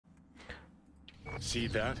See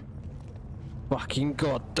that? Fucking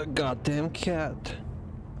god, the goddamn cat.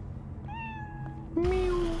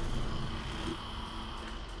 Meow.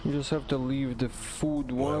 You just have to leave the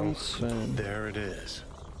food once and... There it is.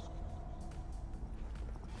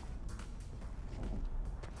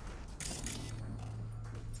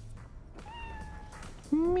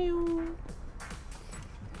 Meow.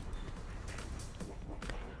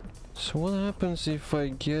 So what happens if I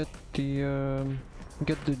get the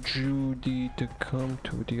Judy to come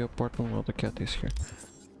to the apartment while the cat is here?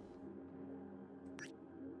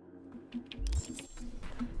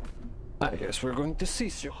 I guess we're going to see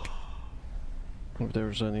soon. If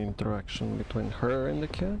there's any interaction between her and the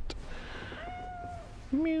cat.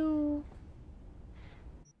 Meow.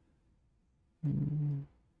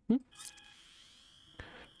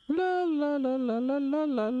 La la la la la la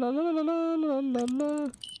la la la la la la la.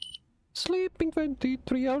 Sleeping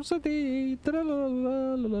 23 hours a day. La la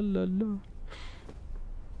la la la la.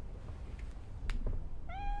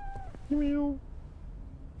 Meow.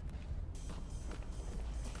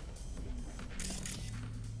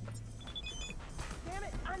 Damn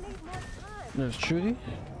it, I need more time. There's Judy.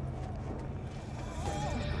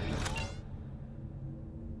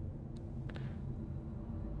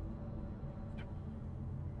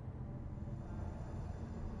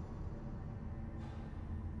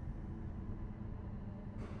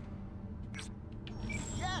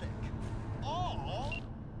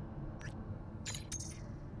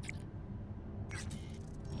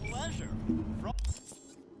 Pleasure.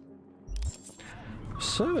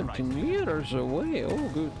 70 meters away. Oh,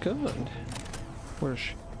 good God. Where's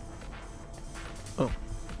she? Oh.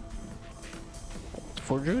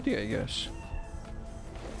 For Judy, I guess.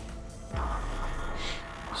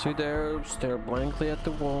 See there, stare blankly at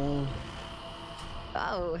the wall.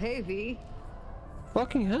 Oh, hey, V.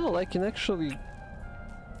 Fucking hell, I can actually...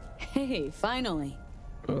 Hey, finally.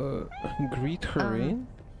 Greet her in?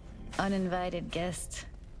 Uninvited guest.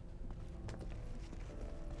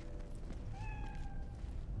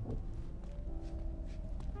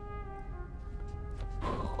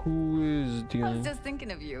 Who is the... I was just thinking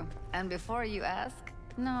of you. And before you ask,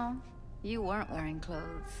 no, you weren't wearing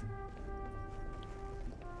clothes.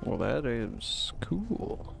 Well, that is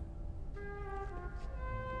cool.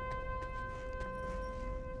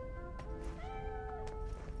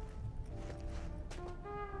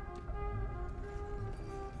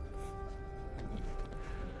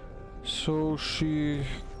 So she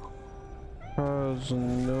has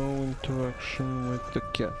no interaction with the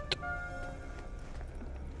cat.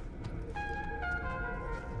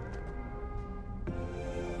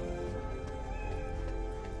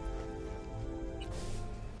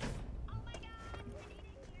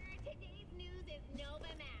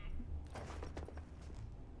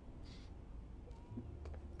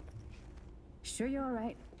 Sure you're all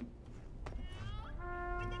right?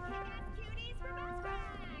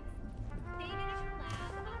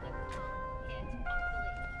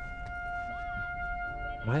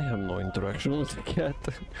 I have no interaction with the cat.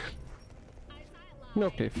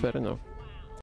 Okay, fair enough.